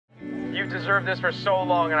you've deserved this for so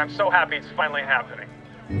long, and I'm so happy it's finally happening.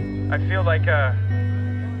 I feel like a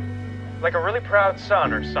really proud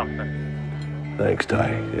son or something. Thanks,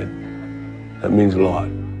 Ty. That means a lot.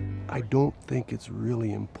 I don't think it's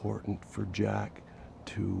really important for Jack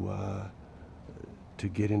to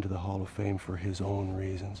get into the Hall of Fame for his own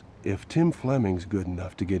reasons. If Tim Fleming's good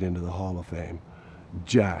enough to get into the Hall of Fame,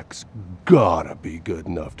 Jack's gotta be good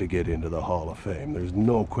enough to get into the Hall of Fame. There's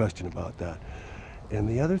no question about that. And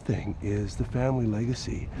the other thing is the family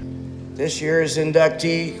legacy. This year's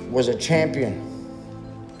inductee was a champion.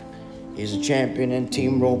 He's a champion in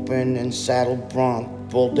team roping and saddle bronc,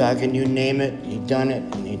 bulldogging, you name it, he done it,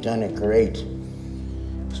 and he done it great.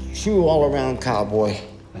 True all-around cowboy.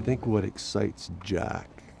 I think what excites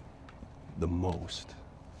Jack the most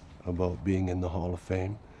about being in the Hall of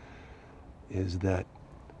Fame is that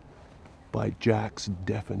by Jack's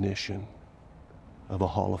definition of a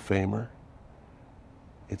Hall of Famer,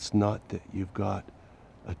 it's not that you've got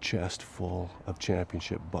a chest full of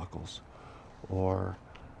championship buckles or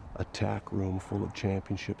a tack room full of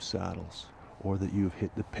championship saddles or that you've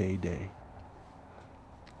hit the payday.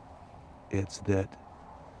 It's that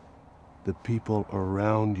the people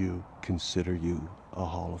around you consider you a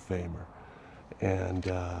Hall of Famer. And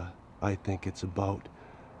I think it's about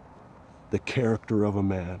the character of a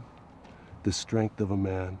man, the strength of a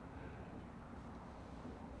man,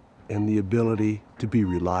 and the ability to be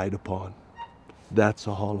relied upon. That's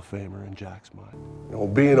a Hall of Famer in Jack's mind. You know,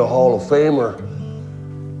 being a Hall of Famer,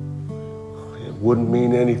 it wouldn't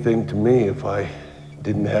mean anything to me if I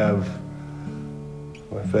didn't have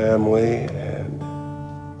my family and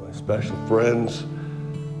my special friends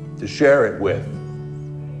to share it with.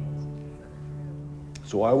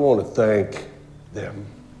 So I want to thank them,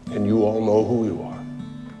 and you all know who you are,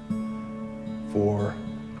 for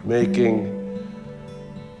making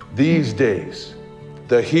these days,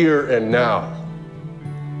 the here and now,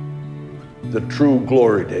 the true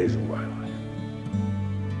glory days of my life.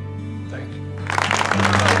 Thank you.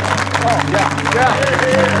 Oh, yeah.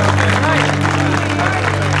 Nice.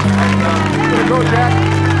 Way to go, Jack.